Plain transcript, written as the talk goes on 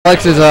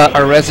Saullix is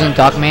our resident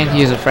doc main.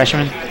 He is a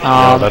freshman.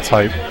 Yeah, that's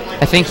hype.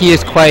 I think he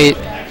is quite.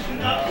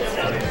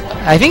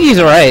 I think he's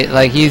alright.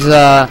 Like he's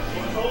I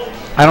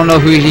don't know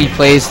who he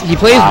plays. He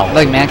plays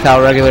like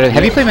Mancow regularly.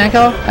 Have you played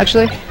Mancow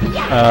actually?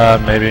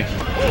 Maybe.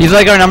 He's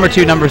like our number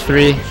 2, number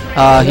 3.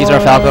 He's our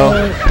Falco.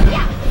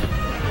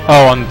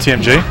 Oh, on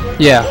TMG?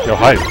 Yeah. Yo,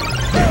 hype.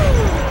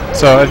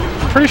 So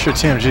I'm pretty sure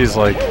TMG is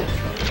like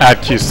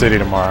at Q City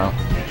tomorrow.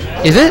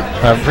 Is it?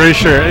 I'm pretty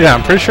sure. Yeah,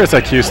 I'm pretty sure it's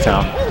at Q's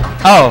Town.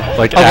 Oh.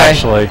 Like okay.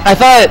 actually. I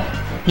thought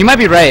you might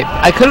be right.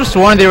 I could have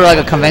sworn they were like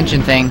a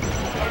convention thing,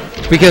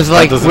 because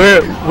like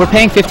we're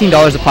paying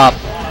 $15 a pop.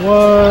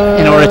 What?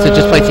 In order to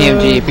just play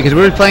TMG, because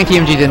we were playing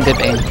TMG then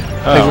dipping.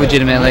 Like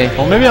legitimately.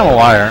 Well, maybe I'm a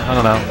liar. I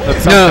don't know.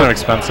 That sounds kind of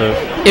expensive.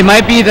 It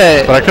might be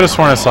that. But I could have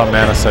sworn I saw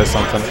Mana say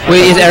something.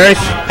 Wait, is Eric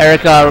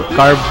Garb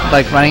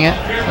like running it,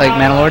 like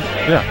Manalord?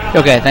 Yeah.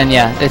 Okay, then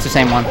yeah, it's the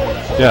same one.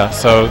 Yeah.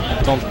 So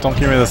don't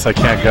give me this. I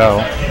can't go.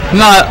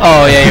 Not.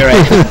 Oh yeah, you're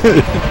right.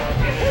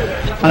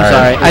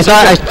 I'm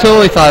sorry. I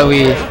totally thought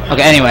we.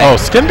 Okay. Anyway. Oh,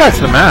 skim back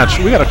to the match.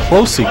 We got a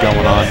closey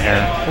going on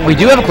here. We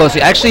do have a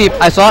closey. Actually,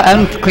 I saw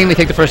Adam cleanly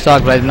take the first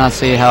stock, but I did not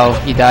see how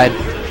he died.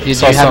 Did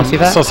you happen to see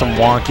that? Saw some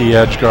wonky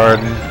edge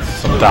guarding,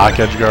 some dock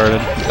edge guarded.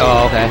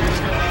 Oh, okay.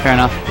 Fair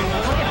enough.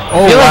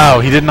 Oh,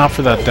 wow. He did not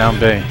for that down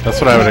B. That's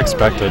what I would have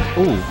expected.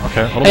 Ooh,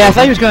 okay. Hey, I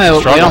thought he was going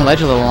to wait on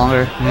ledge a little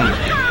longer.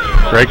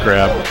 Great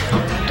grab.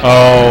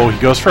 Oh, he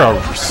goes for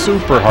a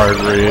super hard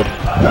read.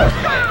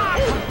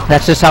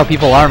 That's just how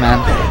people are,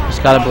 man.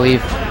 Just gotta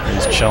believe.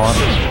 He's chilling.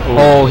 Ooh.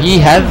 Oh, he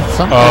had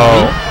something.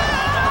 Oh.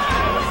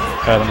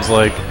 Adam's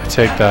like,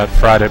 take that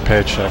Friday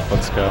paycheck.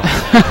 Let's go.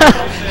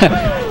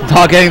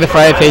 Dog getting the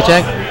Friday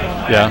paycheck?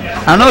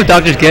 Yeah. I don't know if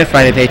doctors get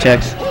Friday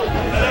paychecks.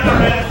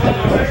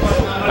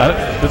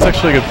 That's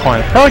actually a good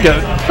point. Probably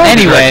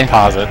anyway,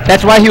 deposit.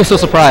 That's why he was so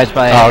surprised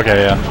by it. Oh,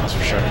 okay, yeah, that's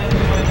for sure.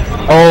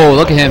 Oh,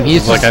 look at him.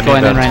 He's like, just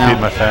going in right now. I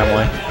need that to feed my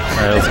family.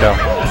 All right, let's go.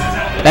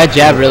 That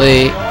jab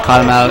really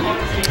caught him out.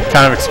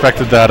 Kind of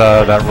expected that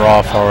that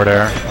raw forward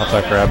air off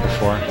that grab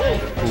before.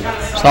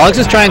 Saullix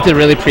is trying to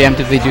really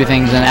preemptively do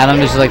things, and Adam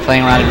is just like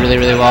playing around it really,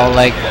 really well.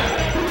 Like.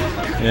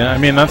 Yeah, I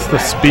mean that's the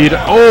speed.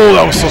 Oh,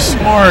 that was so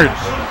smart.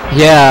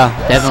 Yeah,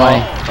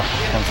 definitely. So,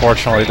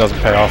 unfortunately, it doesn't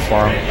pay off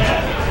for him.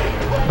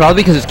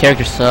 Probably because his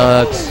character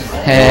sucks.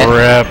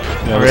 Rip.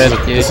 Yeah,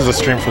 Rip, this is a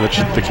stream for the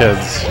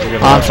kids. Oh,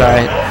 I'm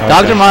sorry. Okay.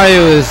 Dr.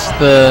 Mario is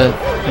the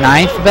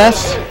 9th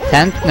best?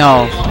 10th?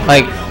 No.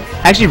 Like,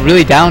 actually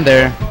really down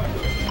there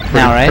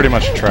now, right? Pretty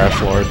much a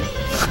trash lord.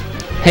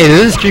 Hey,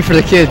 this is a stream for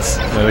the kids.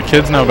 Yeah, the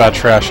kids know about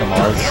trash and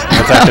lords.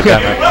 It's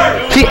academic.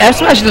 See,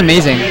 F-Smash is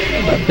amazing.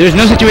 There's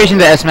no situation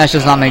that F-Smash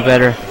does not make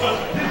better.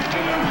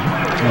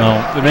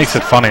 No, it makes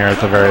it funnier at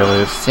the very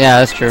least. Yeah,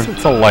 that's true.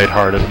 It's a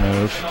lighthearted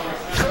move.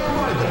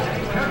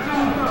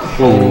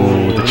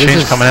 Ooh, the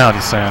change coming out,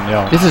 he's saying,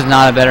 yo. This is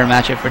not a better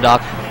matchup for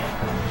Doc.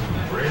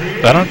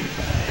 I don't?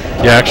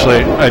 Yeah,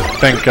 actually, I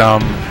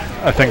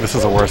think this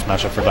is a worse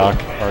matchup for Doc,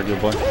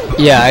 arguably.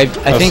 Yeah, I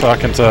think...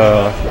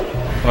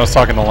 When I was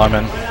talking to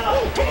Lemon,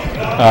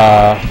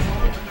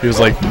 he was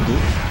like,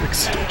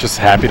 just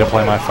happy to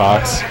play my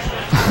Fox.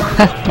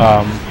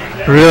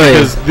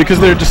 Really? Because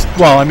they're just,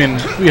 well, I mean,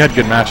 we had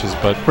good matches,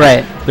 but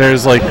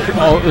there's like,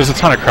 there's a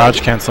ton of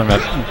crouch canceling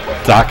that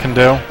Doc can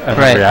do and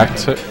react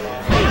to.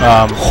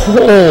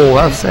 Oh,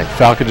 that was sick.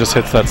 Falcon just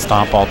hits that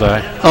stomp all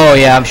day. Oh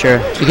yeah, I'm sure.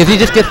 Because he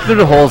just gets through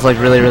the holes like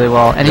really, really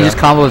well, and he just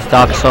combos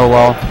Doc so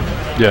well.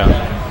 Yeah.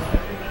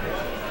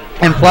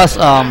 And plus,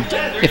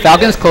 if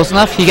Falcon's close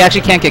enough, he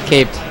actually can't get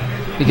caped.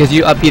 Because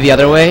you up B the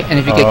other way, and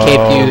if you get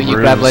caped, you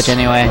grab ledge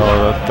anyway.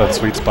 Oh, that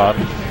sweet spot.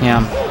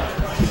 Yeah.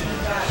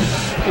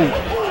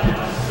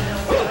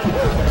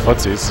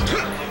 Footsies.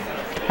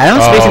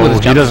 Adam's spacing with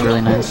his jump is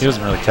really nice. He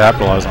doesn't really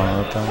capitalize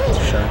on it, though,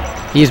 for sure.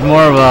 He's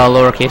more of a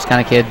lowercase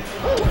kind of kid.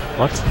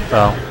 What?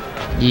 Oh.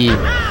 Yeah.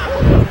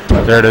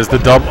 There it is, the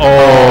dub.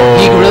 Oh,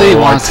 he really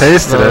wants I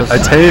tasted those. it. I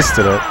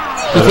tasted it.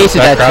 He tasted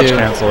that crouch too.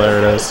 cancel, there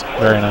it is.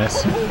 Very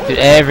nice. Dude,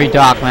 every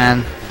Doc,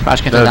 man.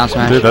 Crouch cancel down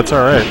smash. Dude, that's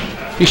alright.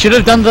 He should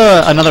have done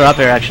another up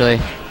air, actually.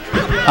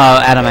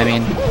 Adam, I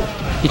mean.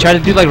 He tried to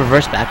do like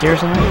reverse back air or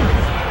something.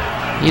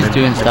 He's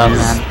doing stuff,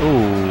 man.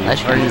 Ooh,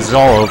 he's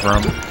all over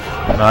him.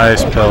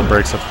 Nice pill,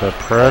 breaks up the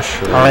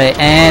pressure. Alright,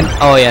 and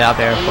oh yeah, up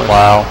air, of course.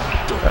 Wow.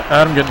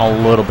 Adam getting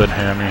a little bit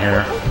hammy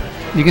here.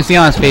 You can see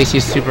on his face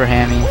he's super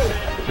hammy.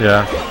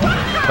 Yeah.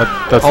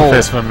 That's the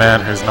face of a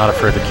man who's not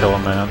afraid to kill a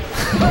man.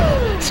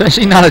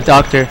 Especially not a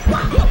doctor.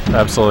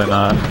 Absolutely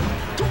not.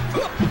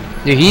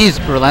 Dude, he's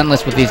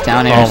relentless with these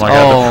down airs. Oh my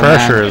god, the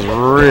pressure is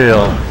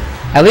real.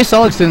 At least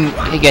Saullix didn't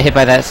get hit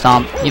by that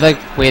stomp. He like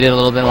waited a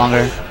little bit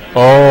longer.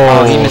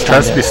 Oh, he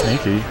tries to be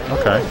sneaky.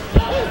 Okay.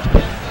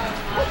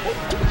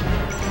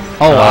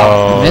 Oh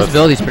wow,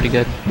 invincibility's pretty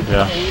good.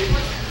 Yeah.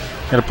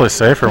 You gotta play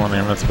safer when the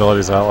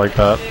invincibility's out like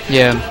that.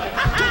 Yeah.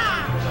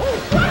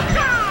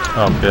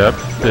 Oh, yep.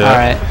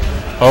 Alright.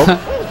 Oh,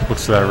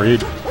 looks to that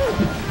read.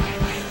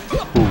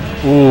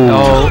 Ooh.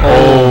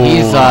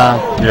 He's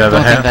yeah,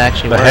 the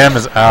ham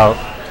is out.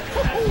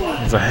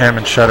 It's a ham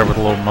and cheddar with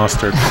a little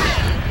mustard.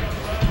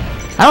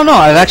 I don't know.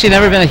 I've actually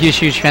never been a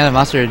huge fan of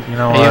mustard. You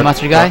know Are you a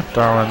mustard guy?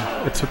 Darwin,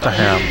 it's with the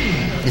ham.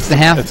 It's the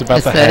ham? It's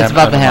about the ham. It's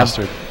about the ham.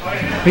 Mustard.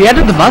 We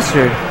added the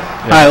mustard.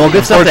 Yeah. Alright, well,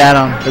 good stuff to add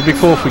on. It'd be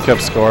cool if we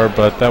kept score,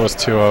 but that was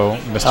 2-0,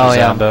 Mr.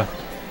 Zaandaa.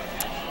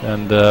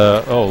 And,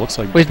 looks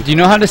like... Wait, do you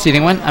know how the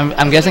seating went?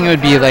 I'm guessing it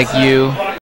would be like you...